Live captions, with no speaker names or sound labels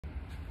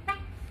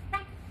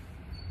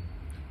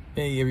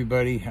Hey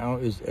everybody, how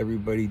is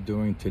everybody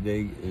doing?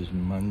 Today is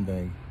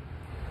Monday,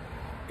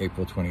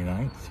 April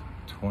 29th,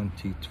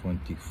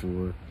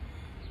 2024,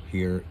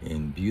 here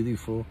in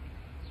beautiful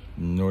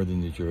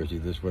northern New Jersey.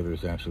 This weather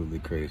is absolutely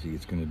crazy.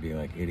 It's going to be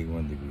like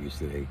 81 degrees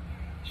today,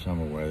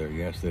 summer weather.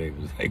 Yesterday it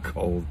was like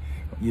cold.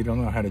 You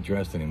don't know how to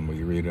dress anymore,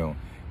 you really don't.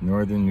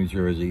 Northern New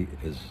Jersey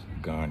has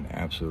gone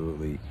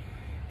absolutely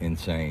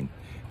insane.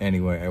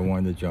 Anyway, I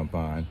wanted to jump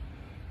on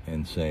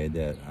and say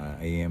that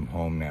I am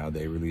home now.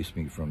 They released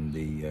me from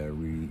the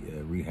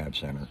rehab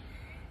center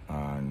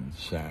on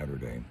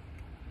Saturday,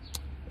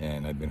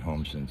 and I've been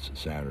home since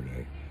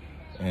Saturday.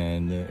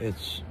 And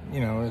it's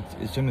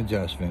it's an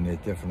adjustment.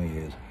 It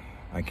definitely is.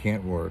 I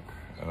can't work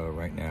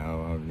right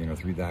now.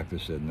 Three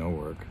doctors said no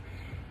work,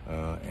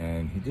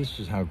 and this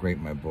is how great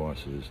my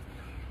boss is.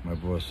 My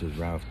boss says,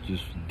 Ralph,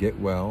 just get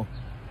well.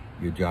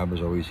 Your job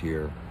is always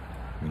here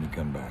when you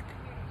come back.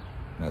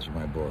 And that's what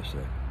my boss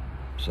said.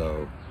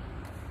 So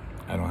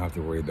I don't have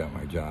to worry about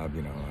my job,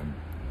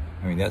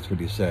 that's what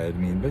he said.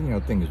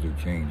 But things do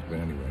change. But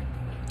anyway,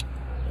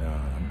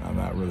 I'm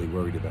not really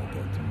worried about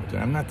that too much.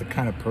 I'm not the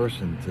kind of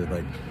person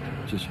to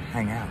just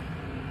hang out.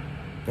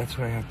 That's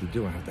what I have to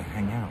do. I have to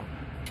hang out.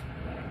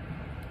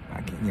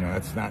 I can,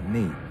 that's not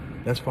me.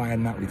 That's why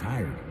I'm not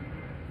retired.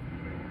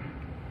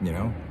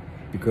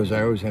 Because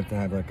I always have to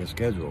have a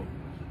schedule.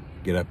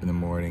 Get up in the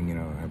morning,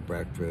 have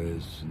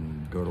breakfast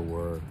and go to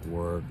work,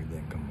 and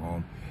then come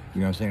home.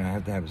 You know what I'm saying? I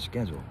have to have a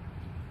schedule.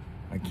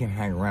 I can't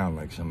hang around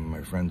like some of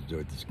my friends do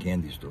at this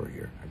candy store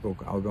here.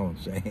 I'll go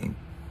insane.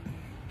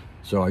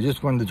 So I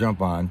just wanted to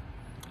jump on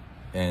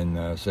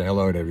and say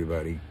hello to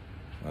everybody.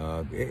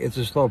 It's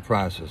a slow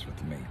process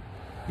with me.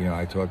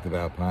 I talked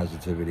about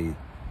positivity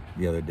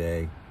the other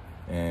day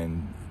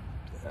and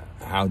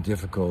how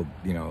difficult,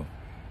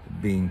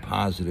 being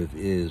positive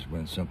is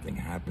when something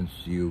happens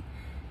to you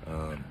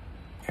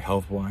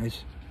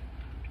health-wise.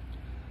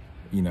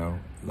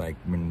 Like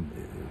when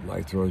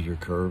life throws your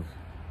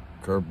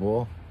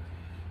curveball.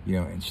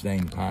 And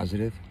staying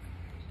positive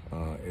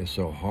is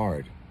so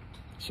hard.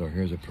 So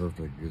here's a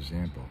perfect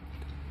example.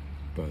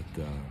 But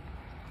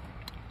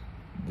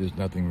there's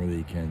nothing really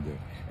you can do.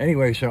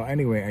 Anyway,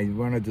 I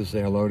wanted to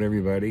say hello to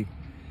everybody.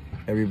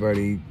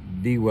 Everybody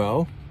be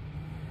well.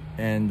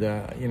 And,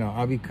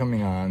 I'll be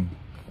coming on.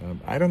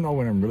 I don't know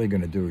when I'm really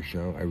going to do a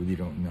show. I really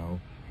don't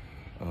know.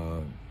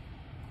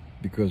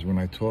 Because when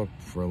I talk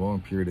for a long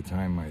period of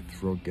time, my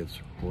throat gets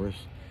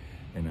hoarse.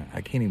 And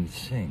I can't even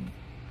sing.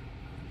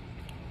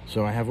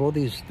 So I have all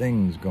these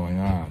things going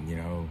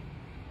on,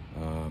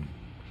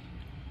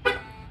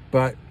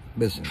 but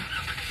listen,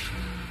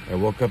 I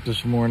woke up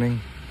this morning.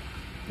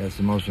 That's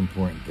the most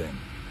important thing.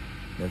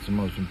 That's the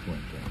most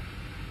important thing.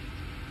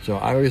 So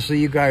I will see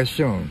you guys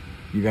soon.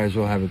 You guys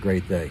will have a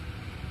great day.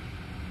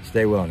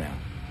 Stay well now.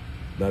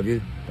 Love you.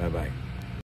 Bye-bye.